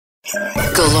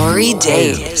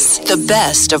GloryDaze, the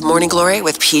best of Morning Glory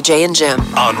with PJ and Jim.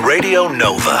 On Radio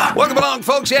Nova. Welcome along,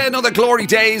 folks. Yeah, another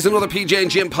GloryDaze, another PJ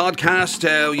and Jim podcast.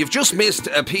 You've just missed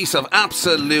a piece of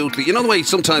absolutely... You know the way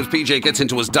sometimes PJ gets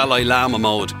into his Dalai Lama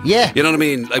mode? Yeah. You know what I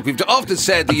mean? Like, we've often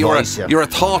said that you're a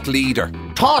thought leader.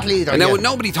 Thought leader, and now,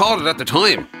 nobody thought it at the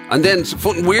time. And then,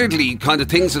 weirdly, kind of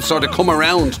things have sort of come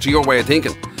around to your way of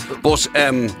thinking. But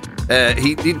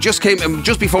he just came...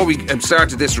 just before we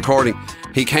started this recording,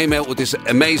 he came out with this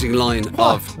amazing line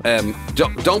of,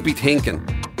 don't be thinking.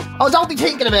 Oh, don't be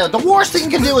thinking about it. The worst thing you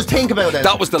can do is think about it.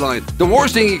 That was the line. The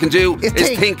worst thing you can do is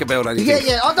think about anything.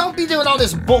 Yeah. Oh, don't be doing all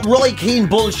this Roy Keane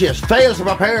bullshit. Fail to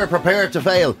prepare, prepare to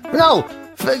fail. No.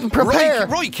 Prepare.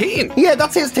 Roy Keane? Yeah,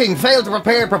 that's his thing. Fail to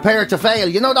prepare, prepare to fail.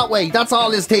 You know that way. That's all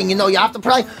his thing. You know, you have to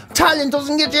pray. Talent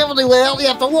doesn't get you every well. You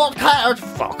have to work hard.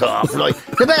 Fuck off. Like,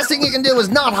 the best thing you can do is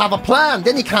not have a plan.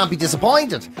 Then you can't be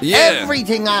disappointed. Yeah.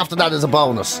 Everything after that is a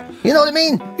bonus. You know what I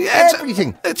mean? Yeah,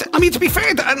 everything. I mean, to be fair,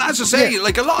 and as I say,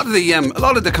 like a lot of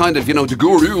the kind of, the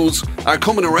gurus are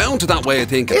coming around to that way of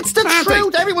thinking. It's the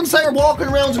truth. Everyone's there walking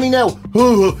around to me now.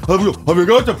 Oh, have you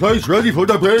got the place ready for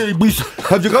the babies?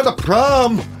 Have you got the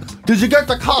prom? Did you get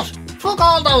the cot? Fuck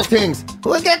all those things.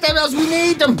 We'll get them as we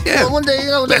need them. Yeah. One day,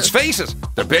 let's face it,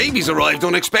 the babies arrived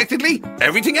unexpectedly.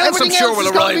 Everything else I'm sure will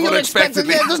arrive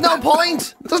unexpectedly. Yeah, there's no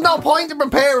point. There's no point in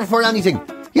preparing for anything.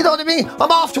 You know what I mean?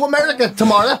 I'm off to America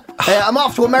tomorrow. I'm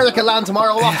off to America land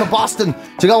tomorrow. I'm off to Boston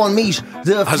to go and meet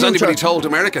the Has future. Anybody told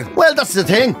America? Well, that's the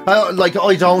thing. I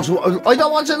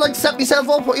don't want to set myself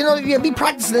up. You be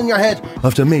practicing in your head. I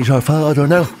have to meet our father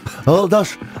now. All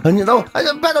that, and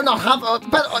I better not have.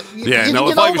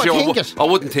 If I was you, I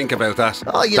wouldn't think about that.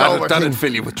 Oh, that'd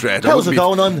fill you with dread. How's it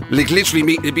going on? Like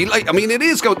literally, it'd be like. I mean, it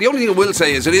is going. The only thing I will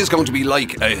say is it is going to be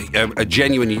like a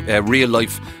genuine, real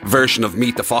life version of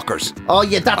Meet the Fockers. Oh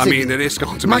yeah. That's it is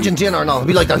going to Imagine dinner and all. It'll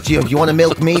be like that. You want to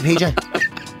milk me, PJ?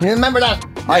 You remember that?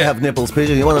 Yeah. I have nipples,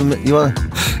 PJ. You want to? Yeah.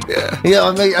 Yeah.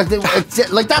 I mean,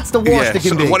 like that's the worst it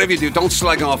can be. Whatever you do, don't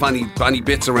slag off any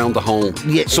bits around the home.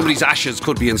 Yeah. Somebody's ashes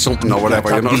could be in something or whatever.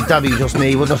 That'd be just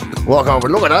me. We'll just walk over.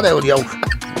 Look at that out, yo.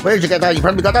 Where'd you get that? You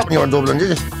probably got that when you were in Dublin,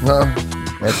 did you? No.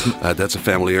 That's a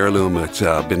family heirloom. It's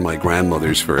been my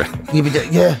grandmother's for.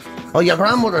 Yeah. Oh, your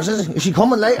grandmother's, is it? Is she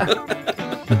coming later?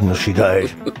 No, she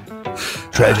died.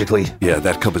 Tragically. Yeah,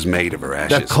 that cup is made of her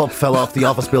ashes. That cup fell off the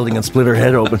office building and split her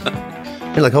head open.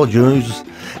 You're like, oh, Jesus.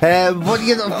 You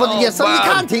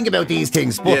can't think about these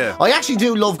things. But I actually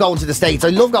do love going to the States. I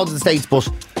love going to the States, but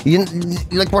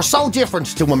we're so different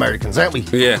to Americans, aren't we?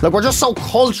 Yeah. Like, we're just so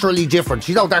culturally different.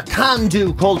 Their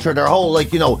can-do culture, their whole,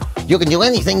 you can do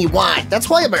anything you want. That's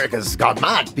why America's gone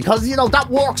mad, because, that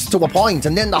works to a point,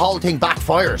 and then the whole thing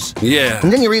backfires. Yeah.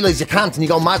 And then you realise you can't, and you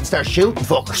go mad and start shooting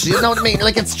fuckers. You know what I mean?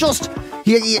 Like, it's just...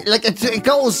 it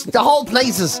goes, the whole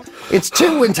place it's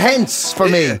too intense for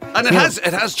me. And it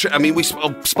has, I mean, we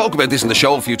spoke about this in the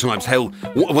show a few times, how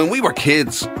when we were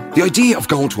kids, the idea of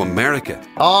going to America,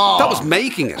 that was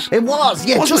making it. It was,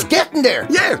 yeah, just getting there.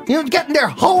 Yeah. Getting there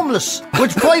homeless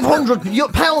with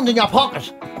 £500 in your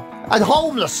pocket. And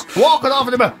homeless, walking off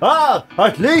in the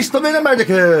at least I'm in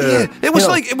America. Yeah, it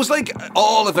was like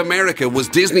all of America was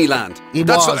Disneyland.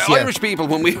 Irish people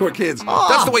when we were kids.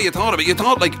 That's the way you thought of it. You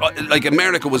thought like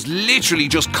America was literally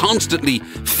just constantly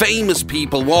famous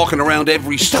people walking around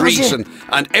every street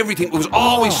and everything. It was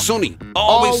always sunny.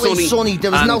 Always sunny.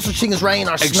 There was no such thing as rain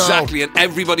or snow. Exactly, and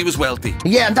everybody was wealthy.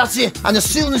 Yeah, and that's it. And as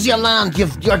soon as you land,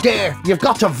 you're there. You've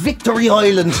got to Victory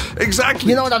Island. Exactly.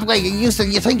 You know that way. You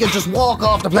think you'd just walk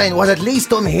off the plane. Well, at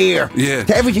least I'm here. Yeah.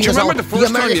 Everything do you is remember the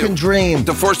American dream.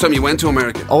 The first time you went to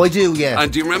America? Oh, I do, yeah.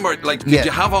 And do you remember, did you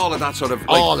have all of that sort of...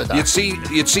 all of that.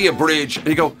 You'd see a bridge, and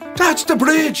you go, that's the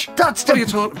bridge! That's the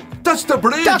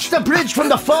bridge! That's the bridge from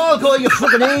the Fall Guy, you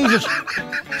fucking idiot!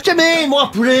 What do you mean,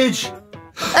 what bridge?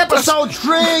 Episode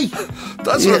 3!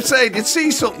 That's what I'm saying. You'd see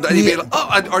something and you'd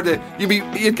be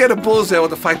like, you'd get a buzz out of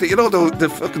the fact that, the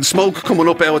fucking smoke coming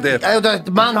up out of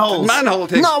the manholes. Manhole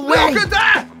thing. No way! Look at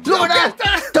that! Look at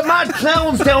that! The mad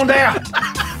clowns down there!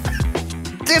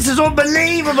 This is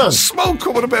unbelievable! Smoke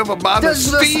coming up out of a man,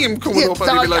 steam coming up,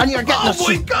 and you'd be like, and you're getting oh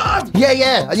my God!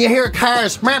 Yeah, and you hear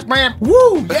cars, map,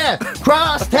 woo, yeah,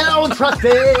 cross town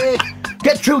traffic,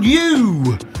 get through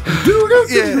you!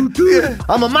 Yeah.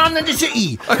 I'm a man in the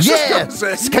city. Yeah.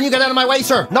 Can you get out of my way,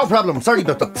 sir? No problem. Sorry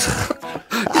about that.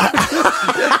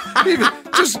 Even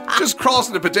just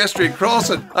crossing the pedestrian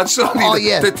crossing, and suddenly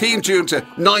the theme tune to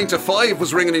 9 to 5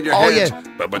 was ringing in your head.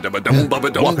 Walking down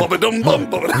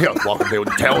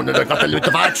town and I got a little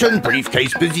of action.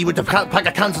 Briefcase busy with the pack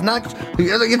of cans and snacks.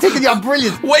 You're thinking you're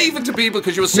brilliant. Waving to people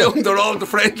because you assume they're all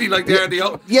friendly like they are the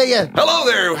old. Yeah. Hello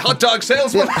there, hot dog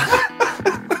salesman.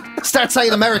 start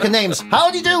saying American names. How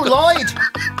do you do, Lloyd?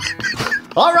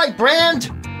 All right,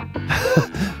 Brand.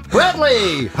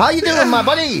 Bradley, how you doing, my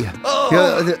buddy?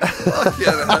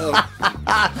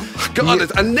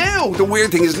 God, and now the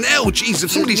weird thing is geez, if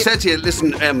somebody said to you,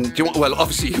 listen, do you want, well,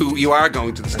 obviously you are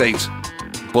going to the States,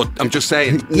 but I'm just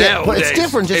saying now, but it's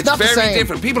different. It's not very the same.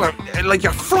 different. People are like,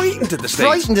 you're frightened to the States.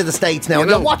 Frightened to the States now.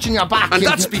 You're watching your back, and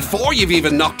that's before you've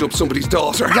even knocked up somebody's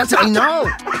daughter. That's I know.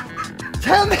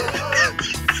 Tell me.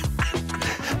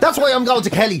 That's why I'm going to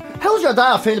Kelly. How's your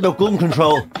dad feel about gun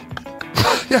control?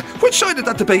 Yeah, which side of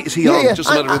that debate is he on? Yeah. Just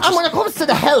a matter of and when it comes to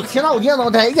the health,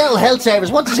 the health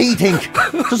service, what does he think?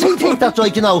 Does he think that's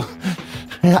like, getting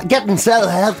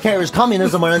healthcare is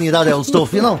communism or any of that old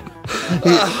stuff, But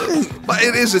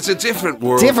it's a different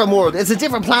world. Different world. It's a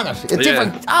different planet. A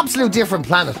different, absolute different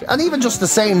planet. And even just the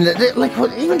same,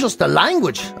 even just the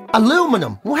language.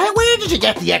 Aluminum. Where did you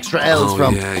get the extra L's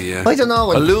from? Yeah. I don't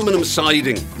know. Aluminum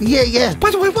siding. Yeah.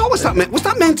 By the way, what was that meant? Was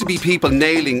that meant to be people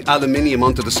nailing aluminium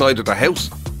onto the side of their house?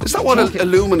 Is that what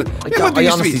aluminum... I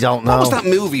honestly don't know. What was that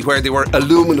movie where they were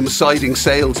aluminum siding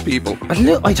salespeople?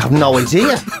 I have no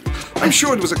idea. I'm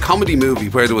sure there was a comedy movie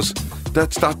where there was...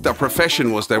 That's their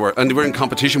profession was they were in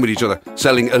competition with each other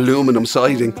selling aluminum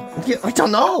siding. Yeah, I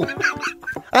don't know.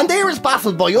 And they were as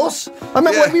baffled by us. I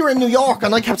remember when we were in New York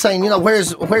and I kept saying,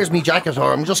 where's me jacket,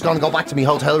 or I'm just going to go back to me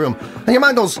hotel room. And your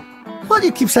man goes, why do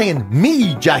you keep saying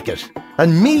me jacket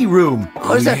and me room?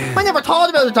 I never thought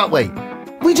about it that way.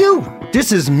 We do.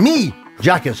 This is me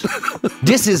jacket.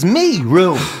 This is me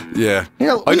room. Yeah.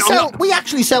 We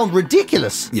actually sound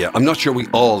ridiculous. Yeah, I'm not sure we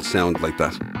all sound like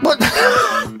that. But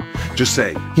just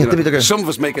saying. Yeah, some of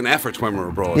us make an effort when we're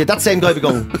abroad. Yeah, that same guy be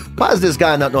going, why does this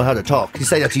guy not know how to talk? He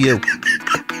say that to you.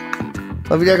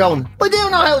 I'll be there going, I do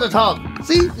know how to talk.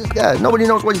 See, this guy, nobody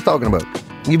knows what he's talking about.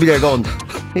 You be there going,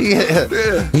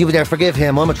 yeah. You be there, forgive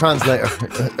him, I'm a translator.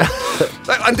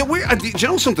 And do you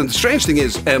know something? The strange thing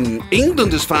is,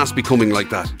 England is fast becoming like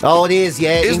that. Oh, it is,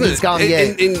 yeah. Isn't England's it? Gone,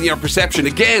 in your perception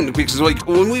again, because like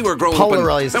when we were growing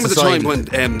polarised up, remember society. the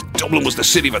time when Dublin was the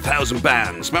city of 1,000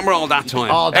 bands? Remember all that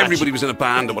time? Everybody was in a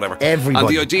band or whatever. Everybody.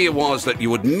 And the idea was that you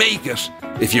would make it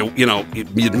if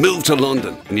you'd move to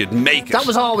London and you'd make it. That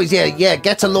was always,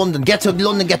 get to London, get to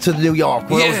New York.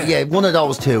 One of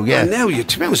those two, yeah. And now,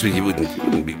 to be honest with you, you wouldn't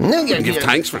give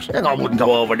thanks for it. I wouldn't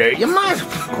go over there. You're mad.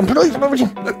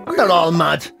 They're all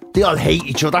mad. They all hate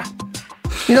each other.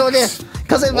 You know this?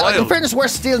 Because in fairness, we're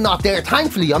still not there.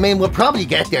 Thankfully, I mean, we'll probably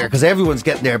get there because everyone's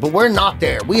getting there, but we're not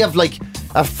there. We have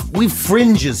we've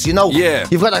fringes, Yeah.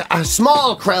 You've got a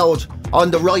small crowd on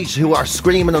the right who are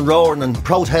screaming and roaring and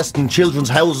protesting children's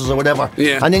houses or whatever.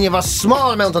 Yeah. And then you have a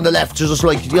small amount on the left who's just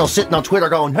like, sitting on Twitter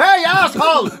going, hey,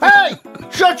 asshole, hey,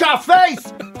 shut your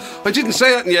face. I didn't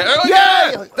say that yet. Oh,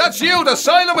 yeah. That's you, the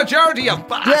silent majority of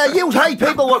bastard. Yeah, you hate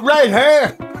people with red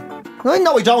hair. I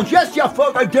know I don't. Yes, you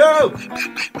fucking do.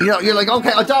 You're like,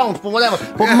 okay, I don't, but whatever.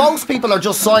 But most people are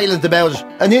just silent about it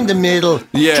and in the middle,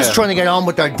 just trying to get on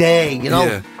with their day,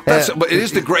 Yeah. But it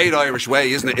is the great Irish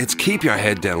way, isn't it? It's keep your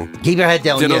head down. Keep your head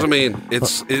down, Do you know what I mean?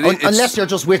 It's unless you're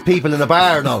just with people in a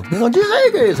bar now. Do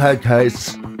you think his head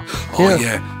case? Oh,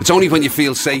 yeah. It's only when you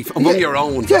feel safe among your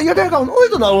own. Yeah, you're there going, I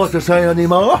don't know what to say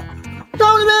anymore. You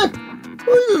know what I mean? I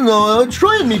don't know, I'm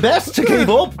trying my best to keep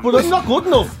up, but I'm not good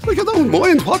enough. Like, I don't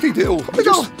mind what they do. I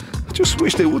just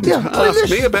wish they wouldn't ask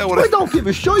me about it. I don't give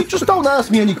a shit, just don't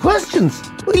ask me any questions.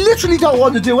 I literally don't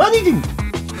want to do anything.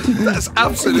 That's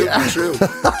absolutely true.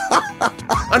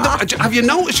 And have you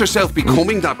noticed yourself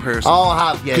becoming that person? Oh, I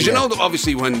have, yeah. Because you know that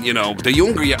obviously when, the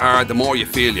younger you are, the more you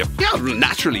feel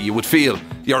naturally you would feel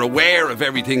you're aware of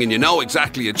everything and you know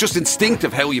exactly, it's just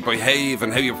instinctive how you behave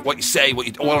and what you say,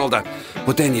 all that.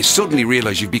 But then you suddenly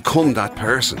realise you've become that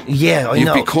person. Yeah, I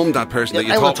know. You've become that person that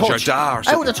you thought was your dad or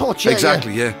something. I would have taught you.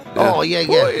 Exactly, yeah. Oh, yeah.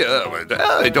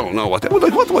 I don't know what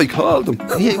do I call them?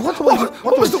 Yeah,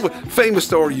 what was the famous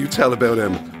story you tell about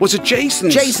him? Was it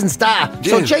Jason's? Jason's dad.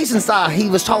 Yeah. So Jason's dad, he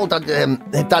was told that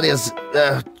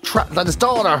that his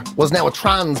daughter was now a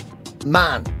trans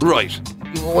man. Right.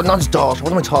 Well, not his daughter.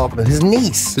 What am I talking about? His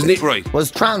niece. Right.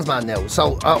 Was trans man now.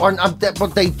 So,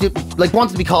 but they did,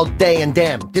 wanted to be called they and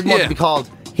them. Didn't want to be called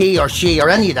he or she or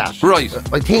any of that. Right.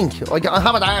 I think. I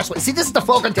have an arseways. See, this is the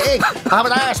fucking thing. I have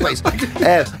an arseways.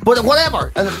 But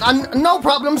whatever. And no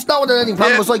problems. No one had any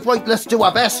problems. It was like, right, let's do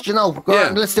our best,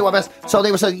 Let's do our best. So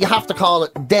they were saying, you have to call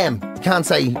it them. You can't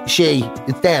say she.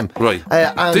 It's them. Right.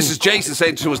 This is Jason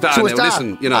saying to his dad,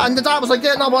 listen, And the dad was like,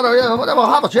 no bother, whatever,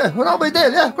 have it, no big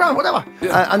deal, grand, whatever.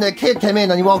 Yeah. And the kid came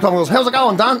in and he walked over and goes, how's it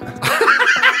going, Dan?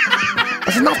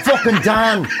 I said, not fucking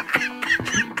Dan.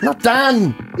 Not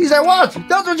Dan. He said, what?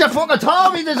 That's what you fucking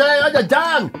told me to say. I said,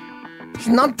 Dan. It's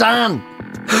not Dan.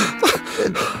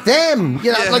 Them,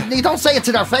 you know, like you don't say it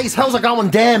to their face. How's it going,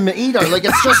 them either? Like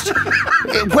it's just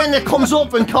when it comes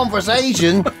up in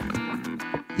conversation,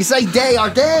 you say they or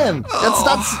them.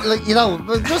 That's like, you know,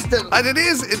 just and it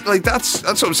is like that's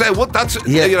what I'm saying.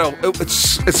 You know,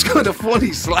 it's kind of funny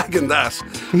slagging that,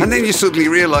 and then you suddenly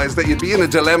realise that you'd be in a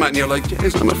dilemma, and you're like,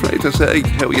 "Yes, I'm afraid to say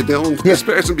how you doing to this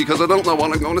person because I don't know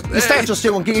what I'm going to say." You start just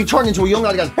doing. You turn into a young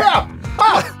lad again.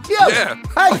 You. Yeah.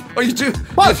 Hey. Or you do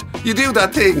what? You do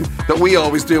that thing that we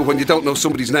always do when you don't know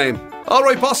somebody's name. All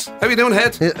right, boss. How you doing,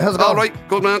 head? How's it going? All right,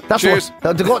 good man. That's cheers.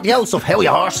 The old stuff. How are you,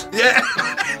 horse? Yeah.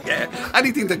 Yeah.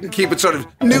 Anything that can keep it sort of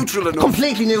neutral enough.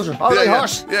 Completely neutral. All right,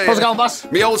 horse. How's it going, boss?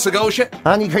 Me old Segotia.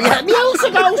 Me old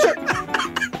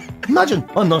Segotia. Imagine,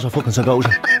 I'm not a fucking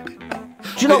Segotia.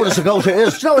 Do you know what a Segotia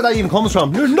is? Do you know where that even comes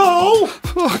from? No!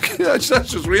 Fuck, I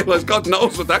just realised, God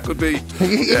knows what that could be.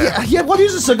 Yeah, what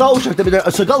is a Segotia?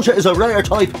 A Segotia is a rare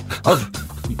type of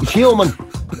human.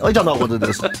 I don't know what it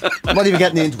is. I'm not even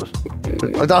getting into it.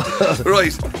 I don't.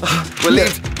 Right. Well,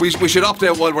 we should opt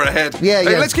out while we're ahead. Yeah.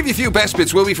 Let's give you a few best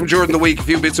bits, will we, from during the week? A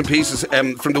few bits and pieces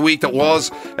from the week that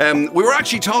was. We were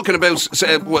actually talking about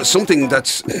something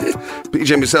that's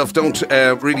PJ and myself don't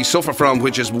really suffer from,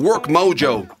 which is work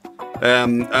mojo.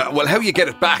 Well, how you get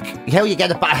it back. How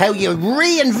you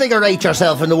reinvigorate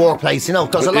yourself in the workplace, you know,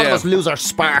 because a lot of us lose our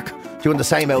spark doing the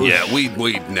same old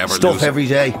we'd never stuff every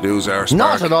day. Lose our spark.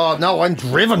 Not at all. No, I'm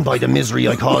driven by the misery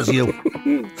I cause you.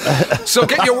 So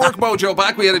get your work mojo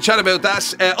back. We had a chat about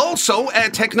that. Also,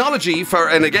 technology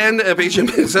and again, PJ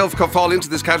and myself could fall into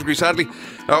this category, sadly,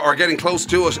 or getting close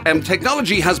to it.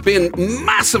 Technology has been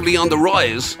massively on the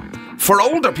rise for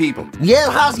older people. Yeah,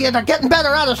 it has. Yeah, they're getting better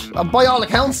at it, by all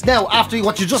accounts. Now, after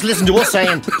what you just listened to us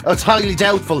saying, it's highly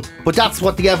doubtful, but that's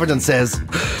what the evidence says.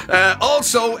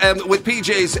 Also, with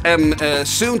PJ's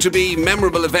soon-to-be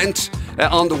memorable event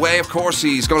on the way, of course,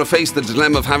 he's going to face the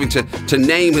dilemma of having to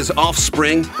name his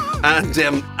offspring, and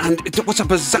it was a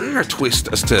bizarre twist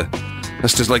as to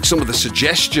like some of the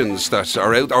suggestions that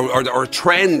are out, or a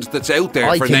trend that's out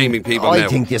there naming people now. I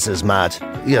think this is mad.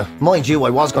 Yeah, mind you,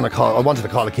 I wanted to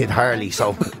call a kid Harley,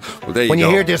 so well, there you when go.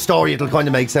 You hear this story, it'll kind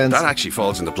of make sense. That actually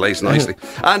falls into place nicely.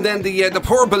 And then the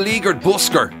poor beleaguered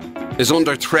busker is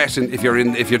under threat if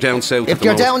you're down south. If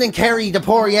you're down in Kerry, the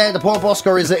poor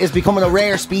busker is becoming a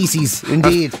rare species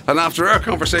indeed. And after our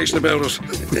conversation about it,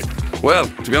 well,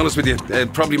 to be honest with you,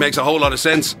 it probably makes a whole lot of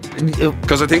sense,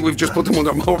 because I think we've just put them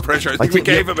under more pressure. I think we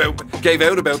gave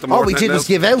out about them. All we did was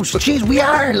give out. Jeez, we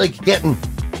are like getting.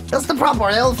 That's the proper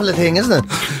alpha thing, isn't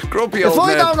it? Grumpy old man.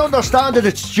 If I don't understand it,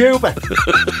 it's stupid.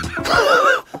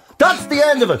 That's the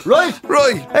end of it, right?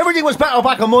 Right. Everything was better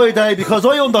back in my day because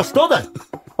I understood it.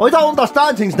 I don't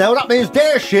understand things now. That means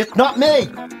their shit, not me.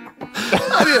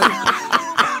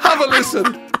 Have a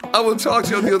listen. I will talk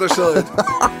to you on the other side.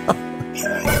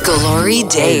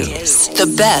 GloryDaze,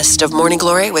 the best of Morning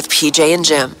Glory with PJ and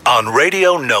Jim on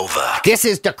Radio Nova. This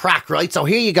is the crack, right? So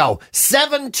here you go.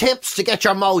 7 tips to get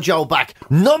your mojo back.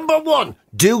 Number 1,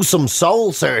 do some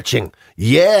soul searching.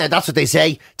 Yeah, that's what they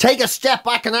say. Take a step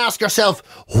back and ask yourself,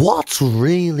 what's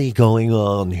really going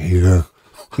on here?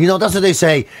 You know, that's what they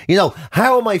say. You know,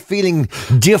 how am I feeling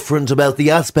different about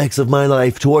the aspects of my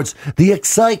life towards the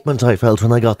excitement I felt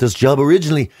when I got this job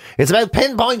originally? It's about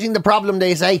pinpointing the problem,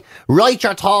 they say. Write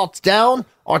your thoughts down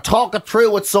or talk it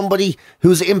through with somebody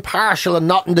who's impartial and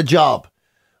not in the job.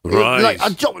 Right.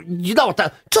 You know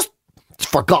what? Just,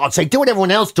 for God's sake, do what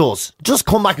everyone else does. Just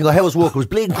come back and go, how was work? It was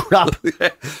bleeding crap.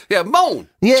 Yeah, moan.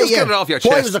 Yeah, just get it off your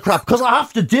chest. Why was it crap? Because I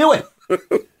have to do it.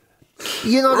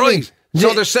 You know what I mean?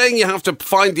 So they're saying you have to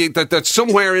find that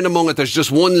somewhere in among it there's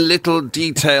just one little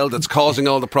detail that's causing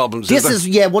all the problems. This is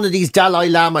one of these Dalai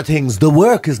Lama things. The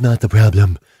work is not the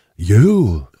problem.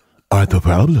 You are the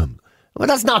problem. Well,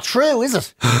 that's not true, is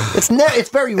it? It's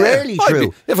very rarely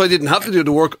true. If I didn't have to do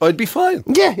the work, I'd be fine.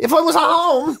 Yeah, if I was at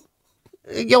home,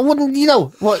 you wouldn't. You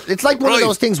know what? It's like one of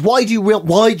those things. Why do you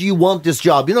want this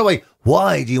job? You know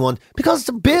why do you want? Because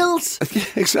the bills. Yeah,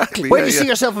 exactly. Where do you see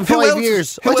yourself in 5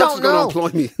 years? I don't know. Employ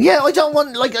me? Yeah, I don't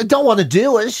want to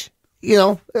do it. You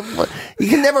know, you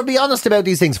can never be honest about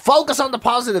these things. Focus on the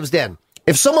positives then.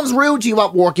 If someone's rude to you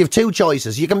at work, you have 2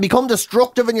 choices. You can become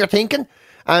destructive in your thinking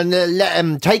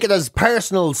and take it as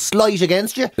personal slight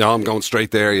against you. No, I'm going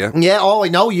straight there, yeah. Yeah, I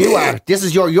know you are. This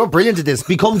is you're brilliant at this.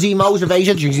 Become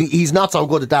demotivated. He's not so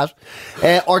good at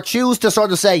that. Or choose to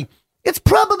sort of say, it's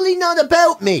probably not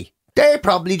about me. They're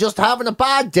probably just having a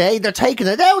bad day. They're taking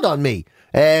it out on me.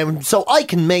 So I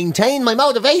can maintain my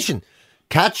motivation.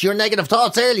 Catch your negative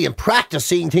thoughts early and practice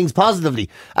seeing things positively,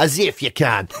 as if you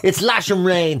can. It's lashing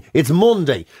rain. It's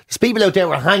Monday. There's people out there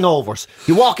with hangovers.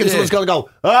 You walk in, someone's going to go,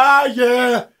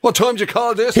 yeah. What time do you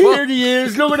call this? Here he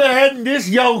is. Look at the head in this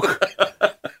yoke.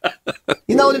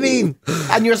 You know what I mean?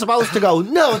 And you're supposed to go,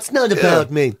 no, it's not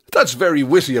about me. That's very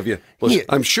witty of you. But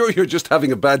I'm sure you're just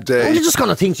having a bad day. And you're just going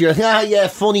to think to yourself, yeah,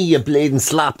 funny, you bleeding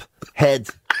slap head.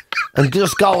 And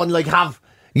just go and have,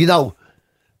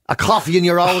 a coffee in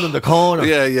your own in the corner.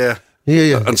 Yeah.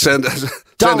 And send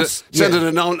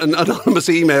an anonymous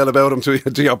email about him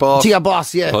to your boss. To your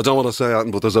boss, yeah. I don't want to say that,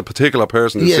 but there's a particular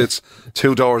person who sits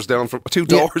two doors down.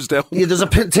 Yeah, there's a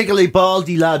particularly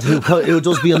baldy lad who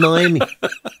does be annoying me.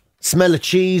 Smell of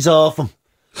cheese off him.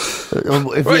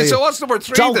 Right, so what's number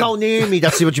 3 Don't then? go near me,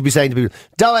 that's what you'd be saying to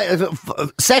people.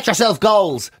 Set yourself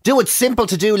goals. Do a simple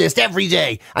to-do list every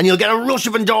day, and you'll get a rush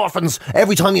of endorphins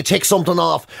every time you tick something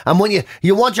off. And when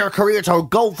you want your career to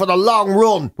go for the long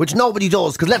run, which nobody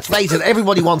does, because let's face it,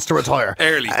 everybody wants to retire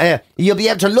early. You'll be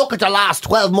able to look at the last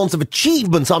 12 months of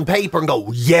achievements on paper and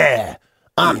go, yeah,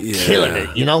 I'm killing it,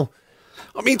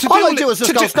 I mean, all I do is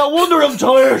just go, no wonder I'm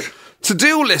tired.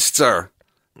 To-do lists are...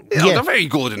 they're very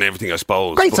good and everything, I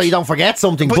suppose. Great, so you don't forget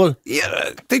something. But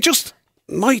they just...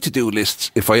 My to-do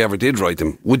lists, if I ever did write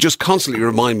them, would just constantly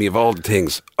remind me of all the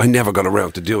things I never got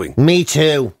around to doing. Me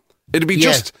too. It'd be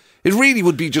it really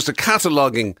would be just a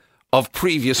cataloguing of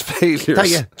previous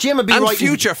failures. Jim would be and writing,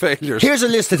 future failures. Here's a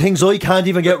list of things I can't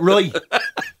even get right.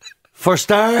 For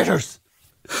starters.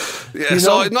 Yeah,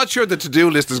 so I'm not sure the to-do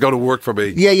list is going to work for me.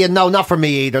 Yeah, no, not for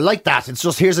me either. Like that. It's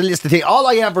just, here's a list of things. All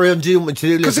I ever do with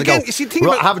to-do list is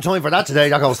go, I haven't time for that today,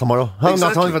 that goes tomorrow. I haven't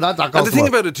got time for that goes tomorrow. And the thing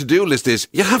about a to-do list is,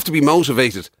 you have to be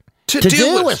motivated to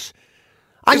do it.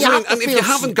 And if you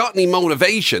haven't got any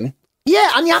motivation...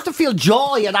 Yeah, and you have to feel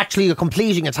joy at actually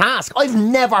completing a task. I've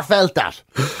never felt that.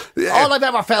 Yeah. All I've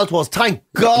ever felt was, thank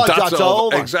God that's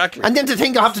over. Exactly. And then to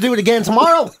think I have to do it again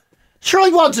tomorrow. Sure,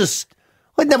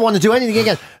 I'd never want to do anything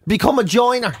again. Become a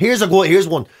joiner. Here's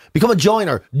one. Become a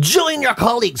joiner. Join your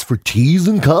colleagues for teas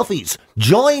and coffees.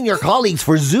 Join your colleagues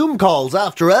for Zoom calls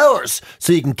after hours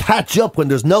so you can catch up when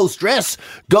there's no stress.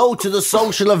 Go to the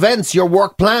social events your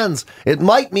work plans. It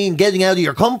might mean getting out of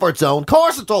your comfort zone. Of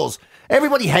course it does.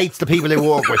 Everybody hates the people they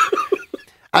work with.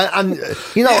 And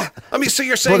I mean, so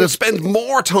you're saying spend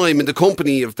more time in the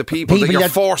company of the people that you're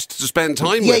forced to spend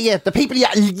time with. Yeah, the people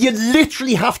you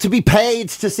literally have to be paid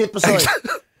to sit beside.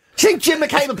 Do you think Jim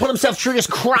McCabe would put himself through this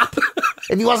crap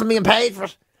if he wasn't being paid for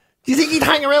it? Do you think he'd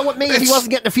hang around with me if he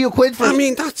wasn't getting a few quid for it? I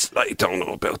mean, I don't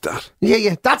know about that.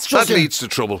 Yeah, that's just... That leads to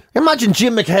trouble. Imagine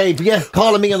Jim McCabe,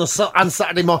 calling me on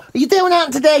Saturday morning. Are you doing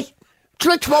that today? Would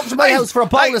you like to come up to my house for a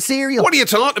bowl of cereal? What are you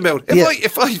talking about?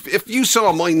 If you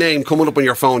saw my name coming up on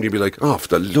your phone, you'd be like, oh, for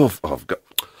the love of God.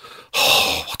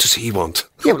 Oh, what does he want?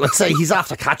 Yeah, well, let's say he's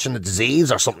after catching a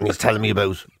disease or something he's telling me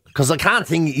about. Because I can't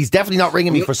think, he's definitely not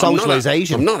ringing me for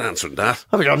socialisation. I'm not answering that.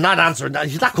 I mean, I'm not answering that.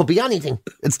 That could be anything.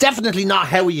 It's definitely not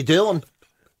how are you doing.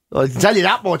 I can tell you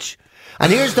that much.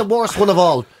 And here's the worst one of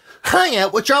all. Hang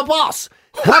out with your boss.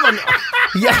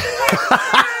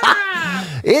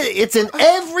 It's in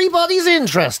everybody's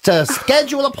interest to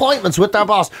schedule appointments with their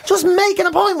boss. Just make an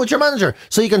appointment with your manager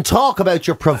so you can talk about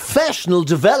your professional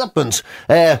development.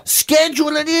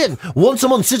 Schedule it in. Once a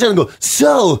month, sit down and go,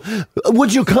 so,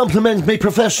 would you compliment me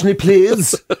professionally,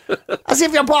 please? As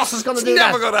if your boss is going to do that.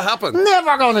 Never going to happen.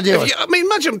 Never going to do it. I mean,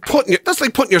 imagine that's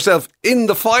like putting yourself in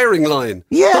the firing line.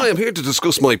 Yeah. I am here to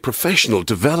discuss my professional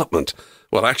development.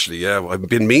 Well, actually, yeah, I've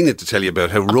been meaning to tell you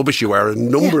about how rubbish you are in a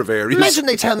number of areas. Imagine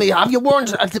they tell me, have you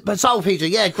warned... So, Peter,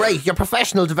 yeah, great, your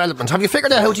professional development. Have you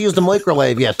figured out how to use the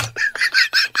microwave yet?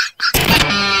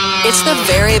 It's the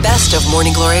very best of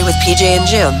Morning Glory with PJ and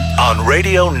Jim. On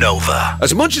Radio Nova.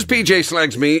 As much as PJ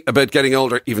slags me about getting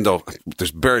older, even though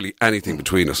there's barely anything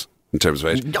between us in terms of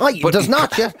age. But there's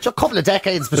not, yeah. Just a couple of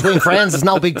decades between friends is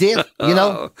no big deal, you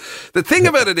know? The thing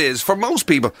about it is, for most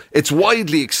people, it's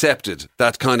widely accepted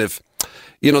that kind of...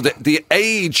 the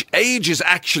age is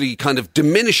actually kind of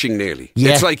diminishing nearly.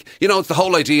 Yeah. It's like, it's the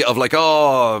whole idea of like,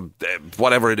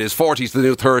 whatever it is, 40's the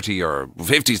new 30 or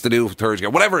 50's the new 30 or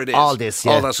whatever it is. All this,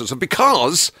 yeah. All that sort of stuff.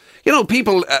 Because,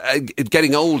 people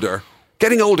getting older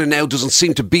now doesn't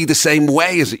seem to be the same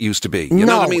way as it used to be. You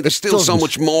know what I mean? There's still so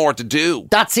much more to do.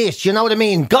 That's it, you know what I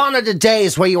mean? Gone are the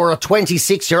days where you were a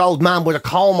 26-year-old man with a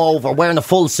comb over wearing a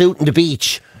full suit on the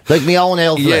beach. Like my own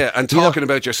elf. Yeah, and talking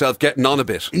about yourself getting on a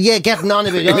bit. Yeah, getting on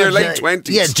a bit. In your late 20s.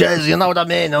 Yeah, Jez, you know what I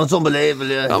mean? It's unbelievable.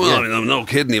 Yeah. I'm no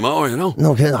kid anymore, you know.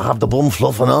 No kid, I have the bum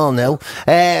fluff and all now.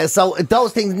 So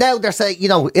those things, now they're saying, you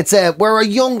know, it's we're a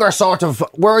younger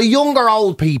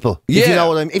old people. If you know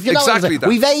what I mean. If you know exactly what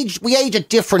I'm saying. We age at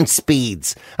different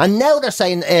speeds. And now they're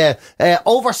saying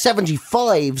over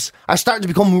 75s are starting to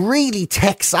become really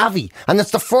tech savvy. And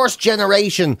it's the first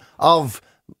generation of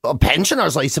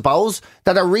pensioners, I suppose,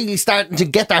 that are really starting to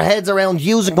get their heads around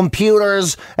using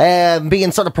computers,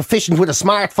 being sort of proficient with a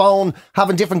smartphone,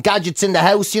 having different gadgets in the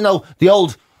house, you know, the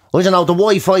old, I don't know, the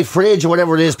Wi-Fi fridge or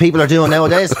whatever it is people are doing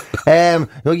nowadays.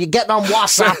 You getting on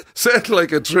WhatsApp. Said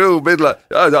like a true middle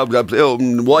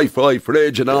Wi-Fi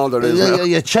fridge and all there is.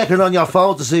 You're checking on your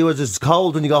phone to see whether it's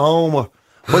cold when you go home or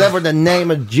whatever the name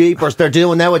of jeepers they're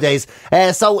doing nowadays.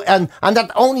 And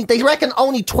that they reckon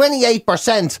only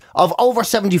 28% of over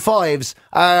 75s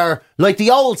are like the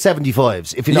old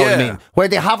 75s, if you know what I mean, where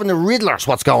they're having the riddlers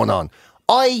what's going on.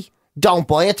 I don't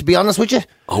buy it, to be honest with you.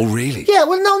 Oh, really? Yeah,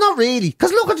 well, no, not really.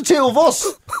 Because look at the two of us.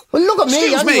 Well, look at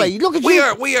me anyway. Look at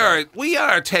you. We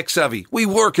are tech savvy. We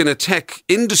work in a tech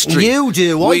industry. You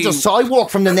do. I work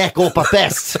from the neck up at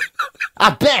best.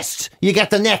 At best, you get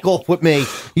the neck up with me.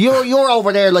 You're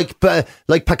over there like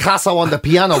Picasso on the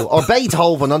piano or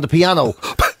Beethoven on the piano.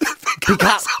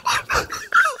 Picasso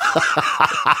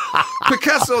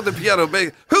on the piano.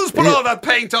 Who's put all that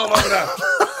paint all over that?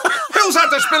 Who's had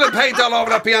to spilling paint all over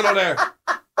that piano there?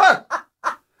 What?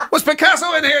 Was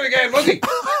Picasso in here again, was he?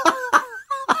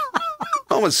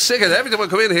 I was sick of it. Every time I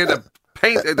come in here, the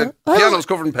piano's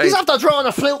covered in paint. He's after drawing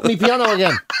a flute in me piano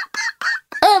again.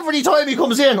 Every time he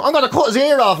comes in, I'm going to cut his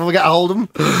ear off if I get a hold of him.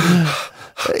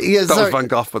 That was Van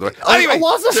Gogh, by the way. Anyway.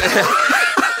 Was it?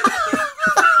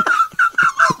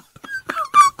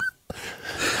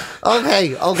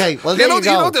 Okay. Well, there you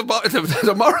go.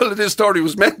 The moral of this story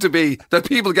was meant to be that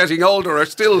people getting older are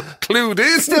still clued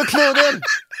in.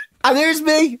 And here's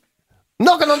me,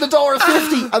 knocking on the door of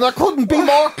 50, and I couldn't be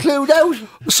more clued out.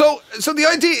 So the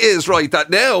idea is, right, that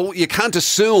now you can't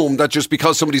assume that just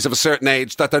because somebody's of a certain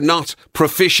age that they're not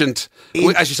proficient,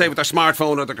 as you say, with their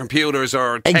smartphone or their computers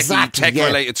or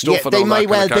tech-related stuff. Yeah, they might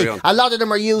well be. A lot of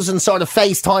them are using sort of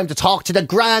FaceTime to talk to the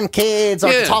grandkids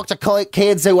or to talk to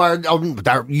kids who are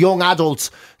they're young adults.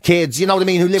 Kids, you know what I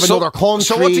mean, who live in other countries.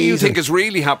 So what do you think is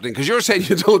really happening? Because you're saying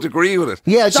you don't agree with it.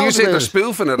 Yeah, so you say they're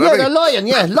spoofing it, yeah, they're lying,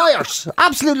 liars.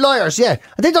 Absolute liars, yeah.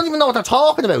 And they don't even know what they're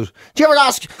talking about. Do you ever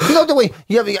ask, you know the way,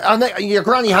 your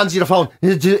granny hands you the phone,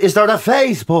 is there a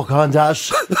Facebook on that?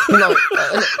 You know,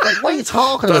 like, what are you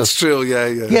talking about? That's true, yeah.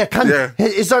 Is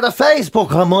there a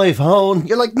Facebook on my phone?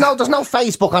 You're like, no, there's no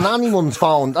Facebook on anyone's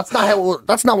phone. That's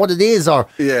not what it is. Or,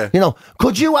 you know,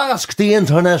 could you ask the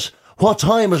internet what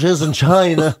time it is in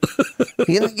China?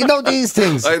 you know these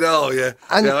things. I know, yeah.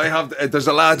 And I have. There's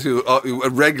a lad who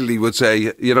regularly would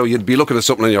say, you know, you'd be looking at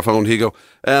something on your phone. He'd go,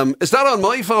 "Is that on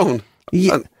my phone?"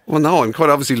 Yeah. Well, no, I'm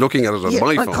quite obviously looking at it on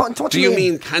my phone. What do you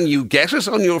mean? Can you get it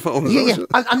on your phone? Yeah.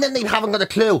 And then they haven't got a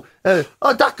clue.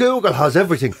 That Google has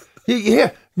everything.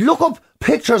 Here, look up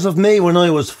pictures of me when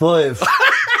I was 5.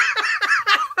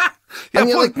 And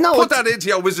you're like, no, put that into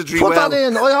your wizardry. Put that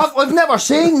in. I've never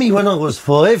seen me when I was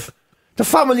 5. The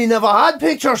family never had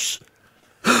pictures.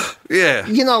 Yeah.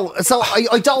 You know, so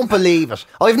I don't believe it.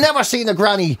 I've never seen a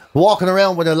granny walking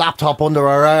around with a laptop under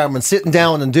her arm and sitting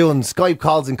down and doing Skype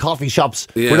calls in coffee shops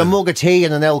with a mug of tea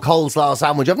and an old coleslaw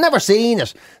sandwich. I've never seen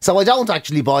it. So I don't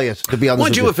actually buy it, to be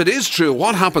honest with you. If it is true,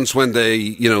 what happens when they,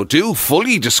 you know, do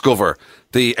fully discover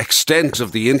the extent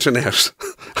of the internet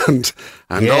and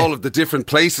all of the different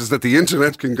places that the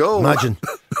internet can go? Imagine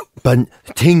a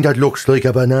thing that looks like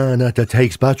a banana that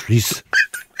takes batteries.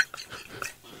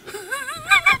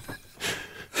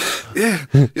 Yeah,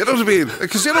 you know what I mean?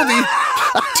 Because, you know,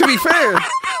 to be fair,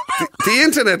 the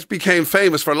internet became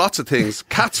famous for lots of things.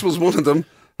 Cats was one of them.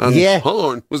 And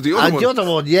porn was the other one. And the other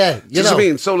one, yeah. You know what I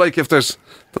mean? So, like, if there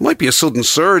might be a sudden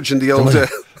surge in the old...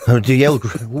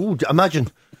 imagine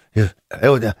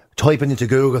typing into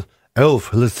Google,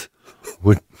 fellas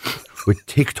with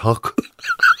TikTok.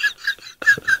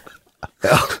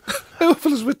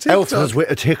 Fellas with TikTok. Fellas with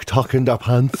a TikTok in their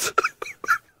pants.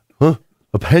 Huh?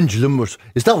 A pendulum.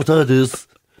 Is that what that is?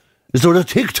 Is there a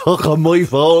TikTok on my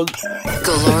phone?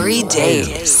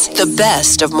 GloryDaze. The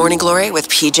best of Morning Glory with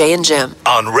PJ and Jim.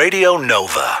 On Radio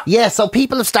Nova. Yeah, so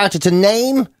people have started to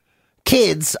name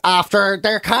kids after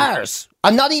their cars.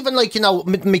 And not even like, you know,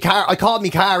 my car, I called my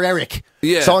car Eric.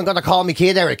 Yeah. So I'm going to call my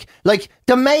kid Eric. Like,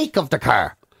 the make of the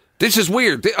car. This is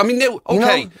weird. I mean,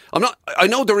 okay, I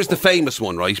know there is the famous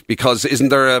one, right? Because isn't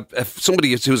there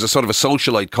somebody who's a sort of a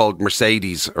socialite called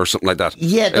Mercedes or something like that?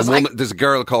 Yeah, there's a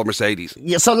girl called Mercedes.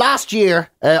 Yeah. So last year,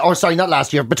 not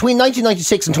last year, between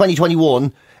 1996 and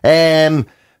 2021,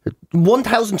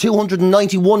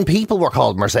 1,291 people were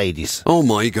called Mercedes. Oh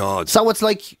my God! So it's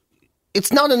like,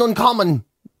 it's not an uncommon.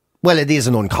 Well, it is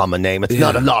an uncommon name. It's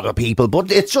not a lot of people,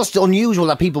 but it's just unusual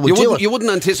that people would do it. You wouldn't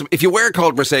anticipate, if you were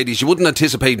called Mercedes, you wouldn't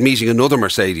anticipate meeting another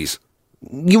Mercedes.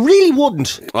 You really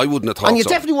wouldn't. I wouldn't have thought so. And you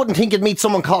definitely wouldn't think you'd meet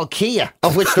someone called Kia,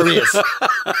 of which there is.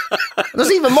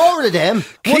 There's even more of them.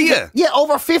 Kia?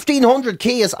 Over 1,500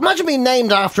 Kias. Imagine being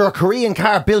named after a Korean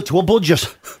car built to a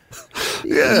budget.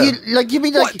 Yeah. You'd be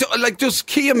like... What, does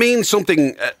Kia mean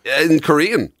something in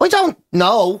Korean? I don't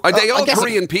know. Are they all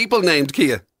Korean people named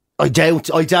Kia? I doubt.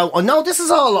 Oh, no, this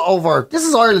is all over. This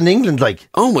is Ireland, England, like.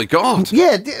 Oh, my God.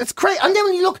 Yeah, it's crazy. And then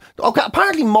when you look... Okay,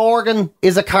 apparently Morgan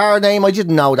is a car name. I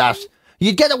didn't know that.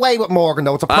 You'd get away with Morgan,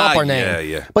 though. It's a proper name.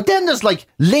 Yeah. But then there's, like,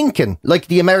 Lincoln, like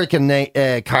the American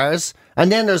cars.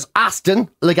 And then there's Aston,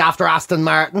 like after Aston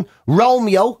Martin.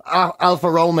 Romeo,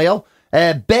 Alfa Romeo.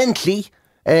 Bentley...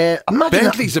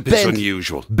 Bentley's a bit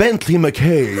unusual. Bentley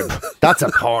McCabe. That's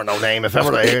a porno name if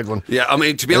ever I heard one. Yeah, I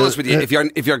mean, to be honest with you, if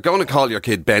you're going to call your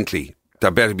kid Bentley, there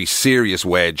better be serious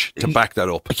wedge to back that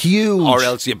up. Huge. Or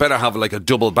else you better have like a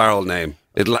double barrel name.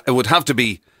 It would have to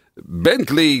be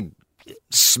Bentley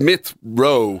Smith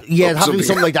Rowe. Yeah, it'd have to be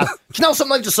something like that. Do you know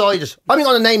something I've decided? I'm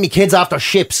going to name my kids after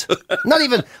ships. Not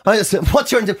even...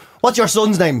 What's your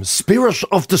son's name? Spirit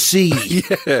of the Sea.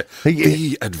 Yeah,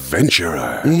 the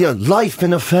Adventurer. Yeah, Life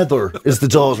in a Feather is the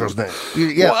daughter's name.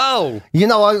 Yeah. Wow.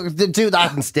 I'll do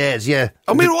that instead, yeah.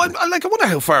 I mean, I wonder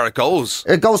how far it goes.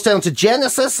 It goes down to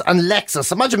Genesis and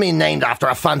Lexus. Imagine being named after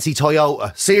a fancy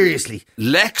Toyota. Seriously.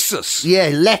 Lexus?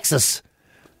 Yeah, Lexus.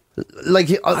 Like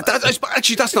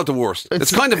actually, that's not the worst.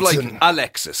 It's kind of like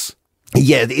Alexis.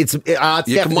 Yeah, it's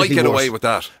you might get away with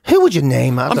that. Who would you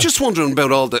name? I'm just wondering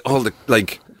about all the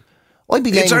like.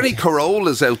 Is there any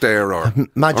Corollas out there, or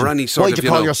any sort why'd of? You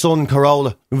call your son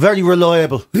Corolla? Very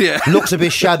reliable. Yeah, looks a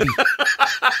bit shabby.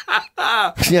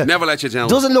 Yeah. Never let you down.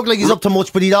 Doesn't look like he's up to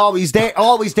much, but he's always there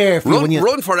for you when you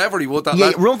run forever. He would that.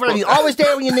 Yeah, run forever. He's always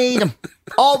there when you need him.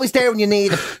 Always there when you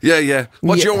need him. Yeah.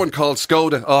 What's your one called?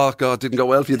 Skoda. Oh God, didn't go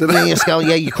well for you, did it? Yeah, Skoda.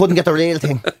 Yeah, you couldn't get the real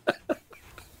thing.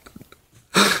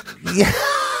 Yeah.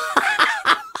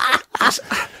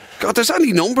 God, there's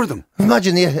any number of them.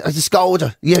 Imagine, a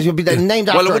Skoda. Yeah, you'd be named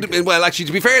after. Well, it would have been. Well, actually,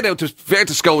 to be fair to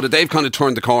Skoda, they've kind of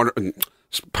turned the corner.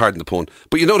 Pardon the pun,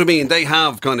 but you know what I mean. They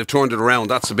have kind of turned it around.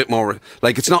 That's a bit more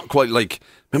like it's not quite like.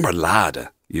 Remember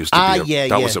Lada used to be.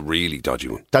 That was a really dodgy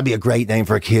one. That'd be a great name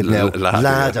for a kid now.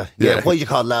 Lada. Yeah. Why do you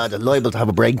call Lada? Liable to have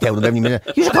a breakdown at every minute.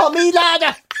 You should call me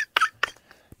Lada.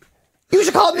 You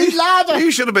should call me Lada. You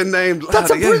should have been named Lada.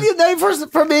 That's a brilliant name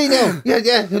for me now.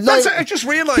 Yeah. I just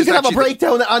realised he can have a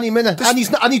breakdown at any minute,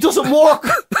 and he doesn't work.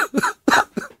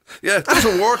 Yeah, it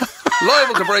doesn't work.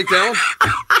 Liable to break down.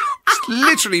 It's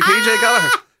literally PJ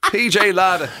Gallagher. PJ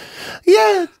Lada.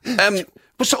 Yeah.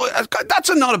 But so that's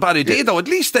not a bad idea, though. At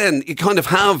least then you kind of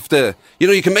have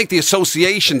you can make the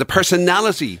association, the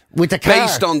personality with the car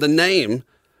based on the name,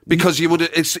 because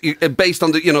it's based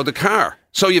on the car.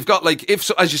 So you've got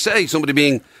as you say, somebody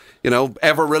being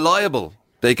ever reliable.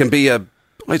 They can be a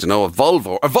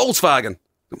Volvo, a Volkswagen.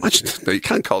 Imagine, you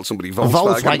can't call somebody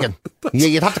Volkswagen. Yeah,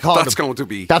 you'd have to call That's them. going to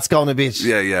be... That's going to be...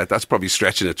 Yeah, that's probably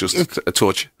stretching it just a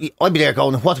touch. I'd be there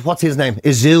going, what's his name?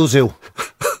 Isuzu.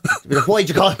 Why'd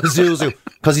you call him Isuzu?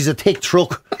 Because he's a thick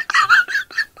truck.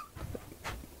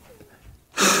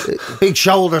 Big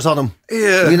shoulders on him.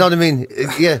 Yeah. You know what I mean?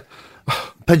 Yeah.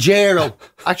 Pajero.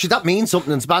 Actually, that means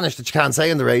something in Spanish that you can't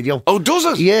say on the radio. Oh, does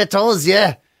it? Yeah, it does,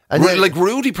 yeah. And like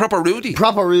Rudy, proper Rudy.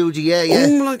 Proper Rudy, yeah.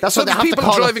 Oh, that's what they have people to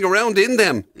call driving around in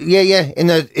them. Yeah. In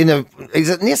a is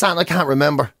it Nissan? I can't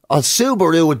remember.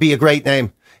 Subaru would be a great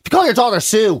name. If you call your daughter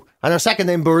Sue and her second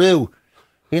name Baru,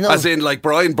 as in like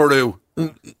Brian Baru.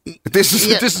 This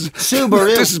is Sue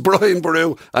Baru. This is Brian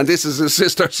Baru, and this is his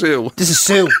sister Sue. This is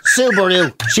Sue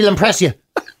Baru. She'll impress you.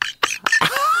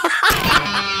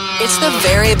 It's the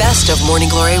very best of Morning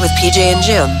Glory with PJ and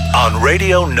Jim on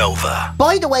Radio Nova.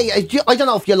 By the way, I don't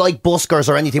know if you like buskers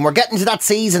or anything. We're getting to that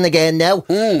season again now.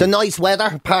 The nice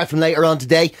weather, apart from later on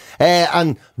today,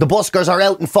 and the buskers are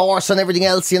out in force and everything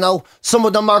else. Some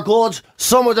of them are good.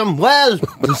 Some of them,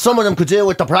 some of them could do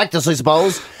with the practice, I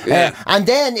suppose. Yeah. And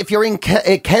then if you're in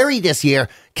Kerry this year,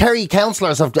 Kerry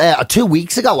councillors have 2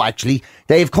 weeks ago actually,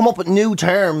 they've come up with new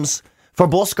terms for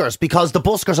buskers, because the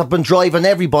buskers have been driving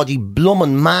everybody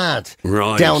bloomin' mad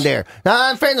down there.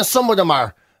 Now, in fairness, some of them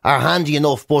are are handy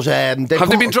enough, but have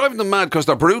they been driving them mad because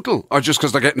they're brutal, or just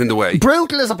because they're getting in the way?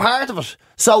 Brutal is a part of it.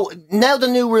 So now the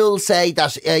new rules say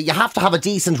that you have to have a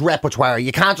decent repertoire.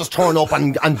 You can't just turn up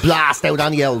and blast out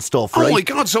any old stuff, right? Oh my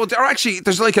God, so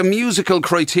there's like a musical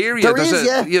criteria.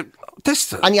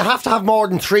 And you have to have more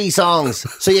than 3 songs.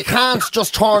 So you can't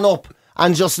just turn up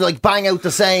and just like bang out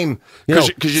the same,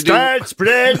 start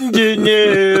spreading the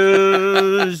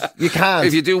news. You can't.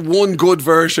 If you do one good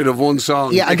version of one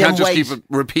song, you can't just keep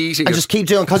repeating and just keep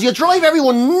doing, because you drive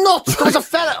everyone nuts. There's a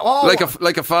fella,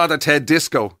 like a Father Ted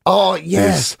disco. Oh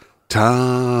yes. This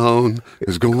town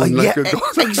is going like a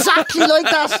ghost. Exactly like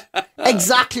that.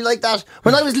 Exactly like that.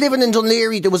 When I was living in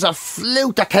Dunleary, there was a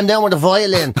flute that came down with a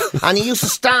violin, and he used to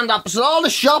stand opposite all the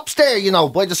shops there,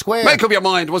 by the square. Make up your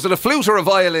mind. Was it a flute or a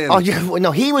violin? Oh yeah,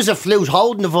 no, he was a flute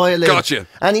holding the violin. Gotcha.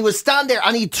 And he would stand there,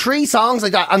 and he had 3 songs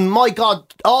like that, and my God,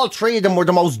 all 3 of them were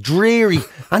the most dreary,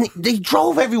 and they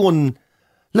drove everyone.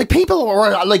 Like, people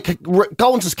were like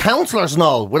going to counsellors and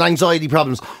all with anxiety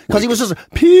problems, because he was just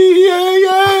P-A-A-Z-oo,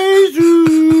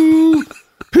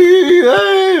 P-A-A-Z-oo.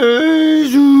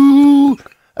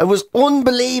 It was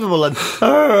unbelievable, and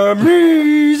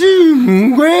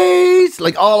amazing grace,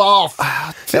 like all off.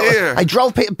 Dear. I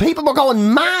drove. People were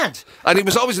going mad, and he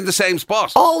was always in the same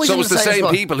spot. Always, so in it was the same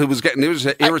spot. people who was getting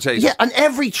irritated. Yeah, and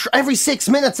every 6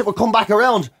 minutes it would come back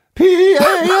around.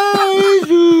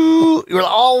 P-A-A-Z-oo. You're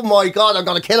like, oh my God, I'm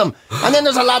going to kill him. And then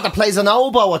there's a lad that plays an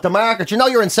oboe at the market.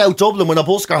 You're in South Dublin when a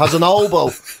busker has an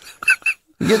oboe.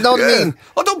 You know what I mean?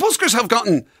 Although buskers have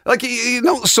gotten, like,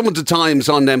 some of the times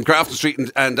on Grafton Street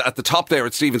and at the top there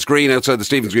at Stephen's Green, outside the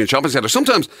Stephen's Green Shopping Centre,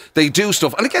 sometimes they do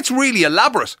stuff and it gets really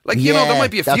elaborate. Like, there might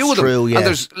be a few of them. True, yeah. And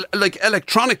there's, like,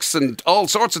 electronics and all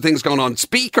sorts of things going on,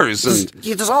 speakers and...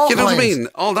 There's all you know kinds. what I mean?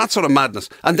 All that sort of madness.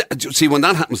 And see, when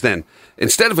that happens then,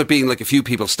 instead of it being like a few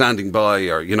people standing by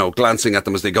or, glancing at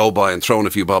them as they go by and throwing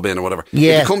a few bob in or whatever,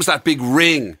 it becomes that big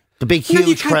ring. The big,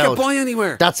 huge crowd. You can't get by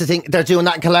anywhere. That's the thing. They're doing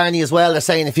that in Killarney as well. They're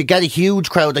saying if you get a huge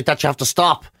crowd like that, you have to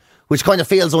stop, which kind of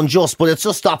feels unjust, but it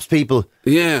just stops people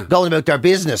going about their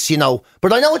business,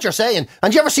 But I know what you're saying.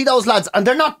 And do you ever see those lads, and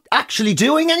they're not actually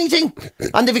doing anything,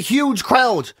 and they've a huge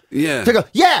crowd. Yeah. They go,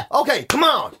 okay, come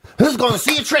on. Who's going to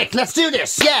see a trick? Let's do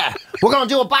this. Yeah. We're going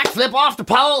to do a backflip off the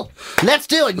pole. Let's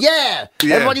do it. Yeah.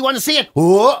 Everybody want to see it?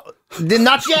 Whoa.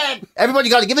 Not yet. Everybody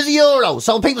got to give us €1.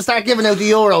 So people start giving out the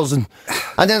euros, and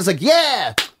then it's like,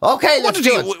 okay, let's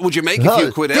do it. Would you make a few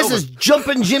quid This is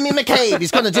jumping Jimmy McCabe.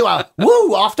 He's going to do a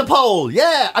woo off the pole.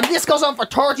 Yeah. And this goes on for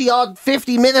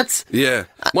 50 minutes. Yeah.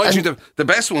 Mind you, the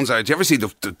best ones are, do you ever see the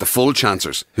full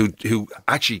chancers who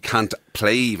actually can't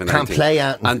play even anything? Can't play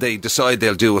anything. And they decide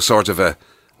they'll do a sort of a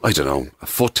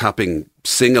foot tapping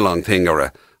sing-along thing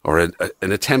or an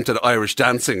attempt at Irish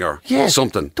dancing or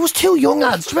something. There was 2 young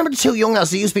lads. Do you remember the 2 young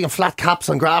lads that used to be in flat caps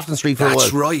on Grafton Street for a while?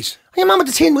 That's right. And your man with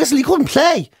the tin whistle, he couldn't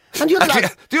play. And the other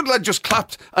lad just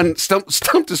clapped and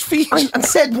stamped his feet. And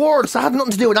said words that had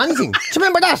nothing to do with anything. Do you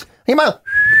remember that?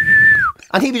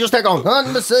 And he'd be just there going,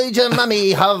 on beside you,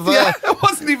 mammy, have... it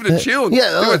wasn't even a tune.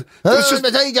 On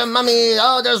beside you, mammy,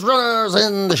 there's runners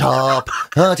in the shop.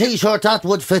 A T-shirt that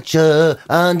would fit you,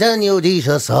 and then you'd eat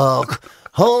a sock.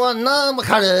 Oh, and now my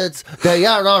carrots, they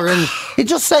are orange. He'd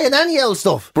just saying any old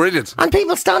stuff. Brilliant. And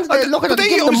people standing there looking at them,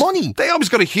 giving them money. They always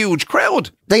got a huge crowd.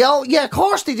 Of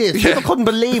course they did. People couldn't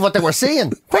believe what they were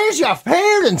seeing. Where's your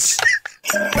parents?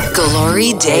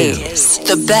 GloryDaze,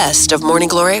 the best of Morning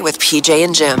Glory with PJ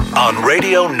and Jim on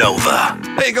Radio Nova.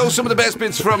 There you go, some of the best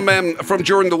bits from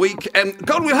during the week.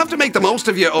 God, we'll have to make the most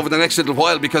of you over the next little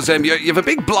while because you have a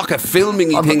big block of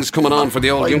filming things coming on for the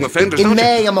old young offenders. In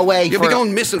May, I'm away. You'll be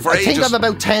going missing for ages. I think I've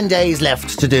about 10 days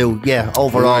left to do.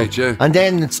 Overall. Right, yeah. And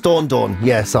then it's done.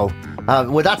 Yeah, so.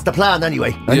 Well, that's the plan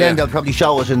anyway. And then they'll probably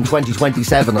show it in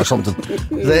 2027 or something.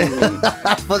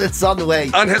 But it's on the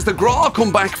way. And has the Graw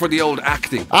come back for the old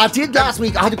acting? I did last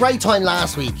week. I had a great time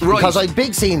last week. Right. Because I had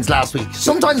big scenes last week.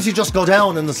 Sometimes you just go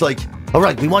down and it's like, all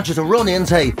right, we want you to run in and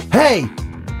say, hey,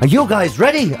 are you guys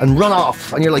ready? And run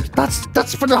off. And you're like,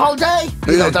 that's for the whole day.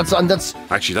 That's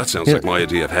actually, that sounds like my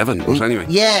idea of heaven. But anyway.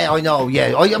 Yeah, I know.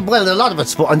 Yeah. Well, a lot of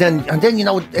it's fun. And then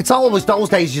it's always those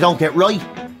days you don't get right.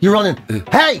 You're running,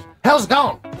 hey, how's it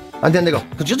going? And then they go,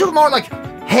 could you do it more like,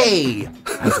 hey,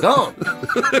 how's it going?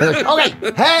 Like, okay,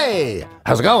 hey,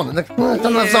 how's it going? And like,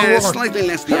 slightly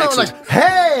less the accent. Like,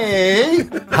 hey,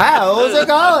 how's it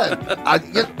going?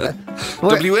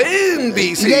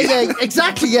 WNBC. Yeah,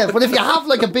 exactly, yeah. But if you have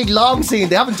like a big long scene,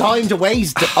 they haven't time to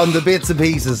waste on the bits and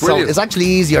pieces. Brilliant. So it's actually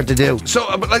easier to do. So,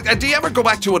 do you ever go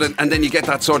back to it and then you get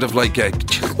that sort of like, do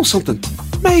you know something?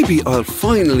 Maybe I'll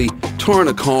finally turn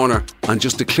a corner and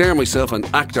just declare myself an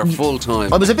actor full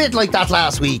time. I was a bit like that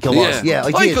last week. I was. Yeah,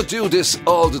 I did. I could do this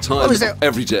all the time,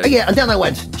 every day. Yeah, and then I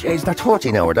went, jeez, they're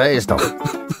 13-hour days though.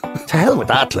 To hell with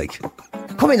that, like.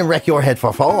 Come in and wreck your head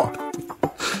for 4.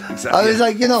 Exactly. I was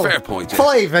like, fair point.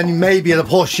 5 and maybe at a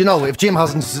push, if Jim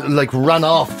hasn't like run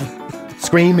off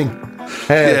screaming.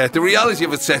 The reality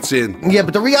of it sets in. Yeah,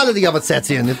 but the reality of it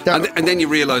sets in. And then you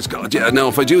realise, God, now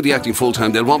if I do the acting full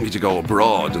time, they'll want me to go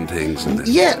abroad and things.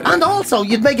 And also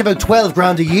you'd make about 12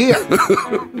 grand a year.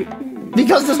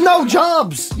 Because there's no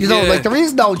jobs. Like there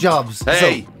is no jobs.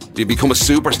 Hey, you become a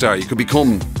superstar. You could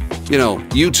become...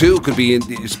 you too could be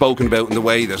spoken about in the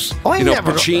way that,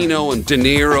 Pacino and De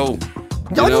Niro.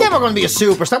 I'm never going to be a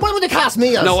superstar. What would they cast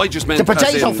me as? No, I just meant... the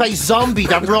potato-faced zombie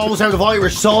that rolls out of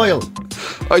Irish soil.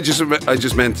 I just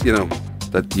meant,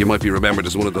 that you might be remembered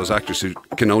as one of those actors who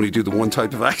can only do the one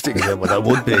type of acting. Yeah, well, that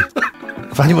would be.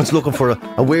 If anyone's looking for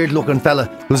a weird-looking fella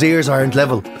whose ears aren't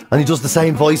level and he does the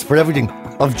same voice for everything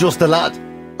of just a lad...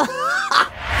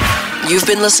 You've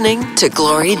been listening to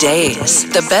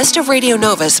GloryDaze, the best of Radio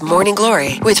Nova's Morning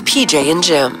Glory with PJ and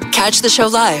Jim. Catch the show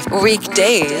live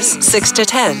weekdays 6 to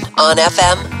 10 on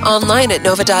FM, online at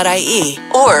nova.ie,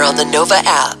 or on the Nova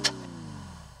app.